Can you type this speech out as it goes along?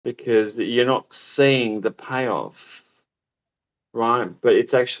because you're not seeing the payoff, right? But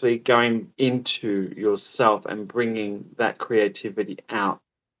it's actually going into yourself and bringing that creativity out,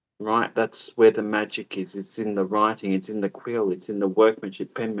 right? That's where the magic is. It's in the writing, it's in the quill, it's in the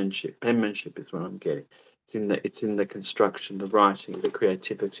workmanship, penmanship. Penmanship is what I'm getting. It's in the construction, the writing, the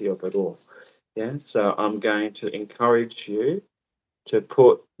creativity of it all. Yeah. So I'm going to encourage you to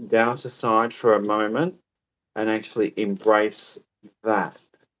put doubt aside for a moment and actually embrace that.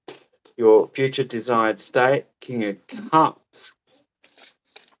 Your future desired state, King of Cups,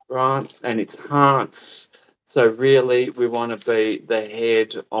 right? And it's hearts. So really, we want to be the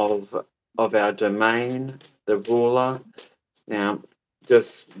head of our domain, the ruler. Now,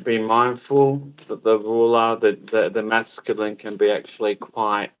 just be mindful that the ruler, the masculine, can be actually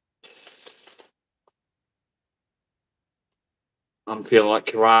quite. I'm feeling like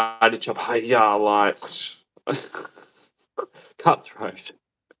karate chop, yeah, like cutthroat,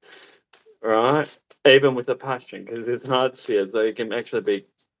 right? Even with the passion, because it's hard sphere, so it can actually be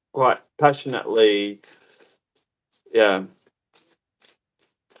quite passionately, yeah,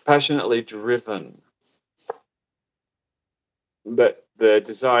 passionately driven. But the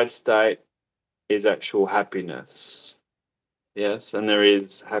desired state is actual happiness. Yes, and there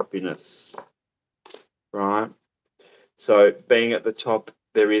is happiness, right? So being at the top,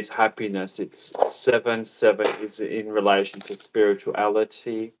 there is happiness. It's seven. Seven is in relation to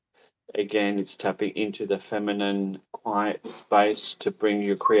spirituality. Again, it's tapping into the feminine, quiet space to bring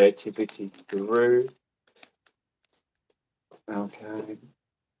your creativity through. Okay.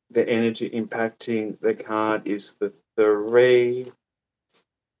 The energy impacting the card is the three.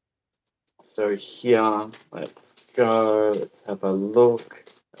 So here, let's go. Let's have a look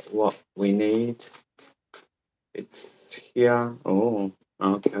at what we need. It's here. Oh,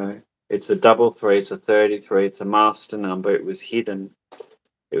 okay. It's a double three. It's a 33. It's a master number. It was hidden.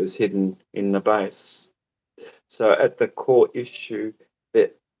 It was hidden in the base. So at the core issue,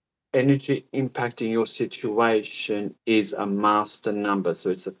 the energy impacting your situation is a master number. So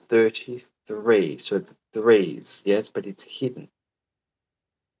it's a 33. So it's threes, yes, but it's hidden.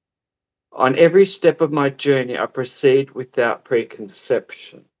 On every step of my journey, I proceed without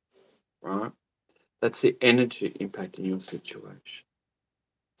preconception, right? That's the energy impacting your situation.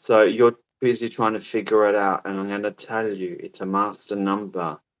 So you're busy trying to figure it out, and I'm going to tell you it's a master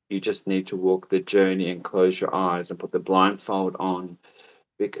number. You just need to walk the journey and close your eyes and put the blindfold on,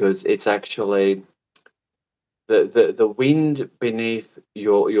 because it's actually the wind beneath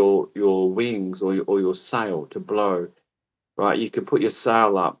your wings, or your sail to blow, right? You can put your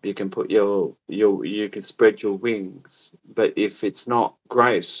sail up, you can put you can spread your wings, but if it's not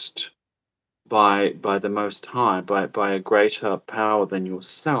graced by the Most High, by a greater power than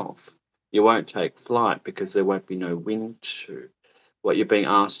yourself, you won't take flight, because there won't be no wind to. What you're being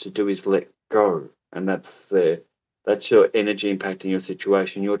asked to do is let go, and that's your energy impacting your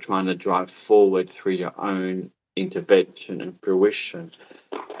situation. You're trying to drive forward through your own intervention and fruition.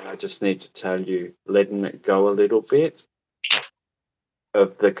 And I just need to tell you, letting it go a little bit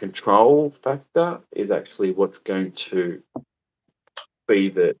of the control factor is actually what's going to be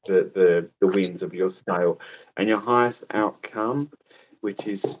the wins of your scale. And your highest outcome, which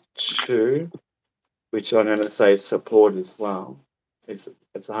is two, which I'm going to say is support as well. It's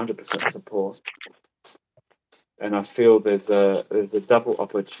 100% support. And I feel there's a double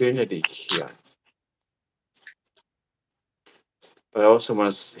opportunity here. But I also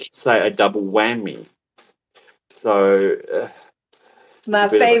want to say a double whammy. So My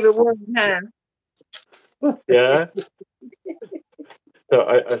favorite word, huh? yeah. So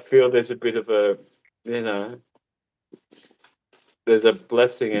I feel there's a bit of a, you know, there's a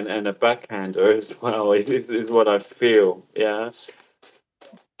blessing and a backhander as well. Is what I feel. Yeah.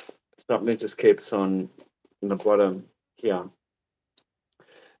 Something just keeps on the bottom here.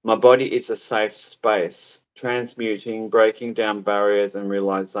 My body is a safe space, transmuting, breaking down barriers and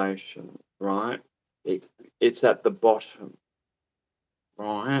realization, right? It, it's at the bottom,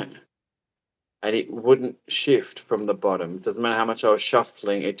 right? And it wouldn't shift from the bottom. It doesn't matter how much I was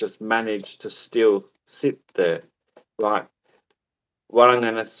shuffling, it just managed to still sit there. Right? What I'm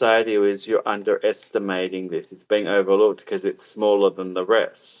going to say to you is you're underestimating this. It's being overlooked because it's smaller than the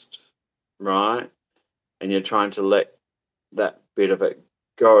rest, right? And you're trying to let that bit of it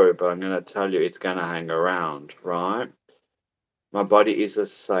go, but I'm going to tell you it's going to hang around, right? My body is a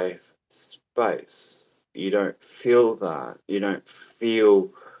safe space. You don't feel that. You don't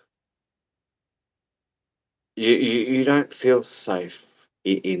feel you don't feel safe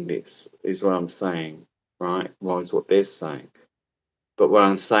in this, is what I'm saying, right? Well, is what they're saying. But what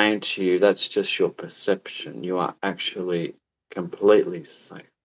I'm saying to you, that's just your perception. You are actually completely safe.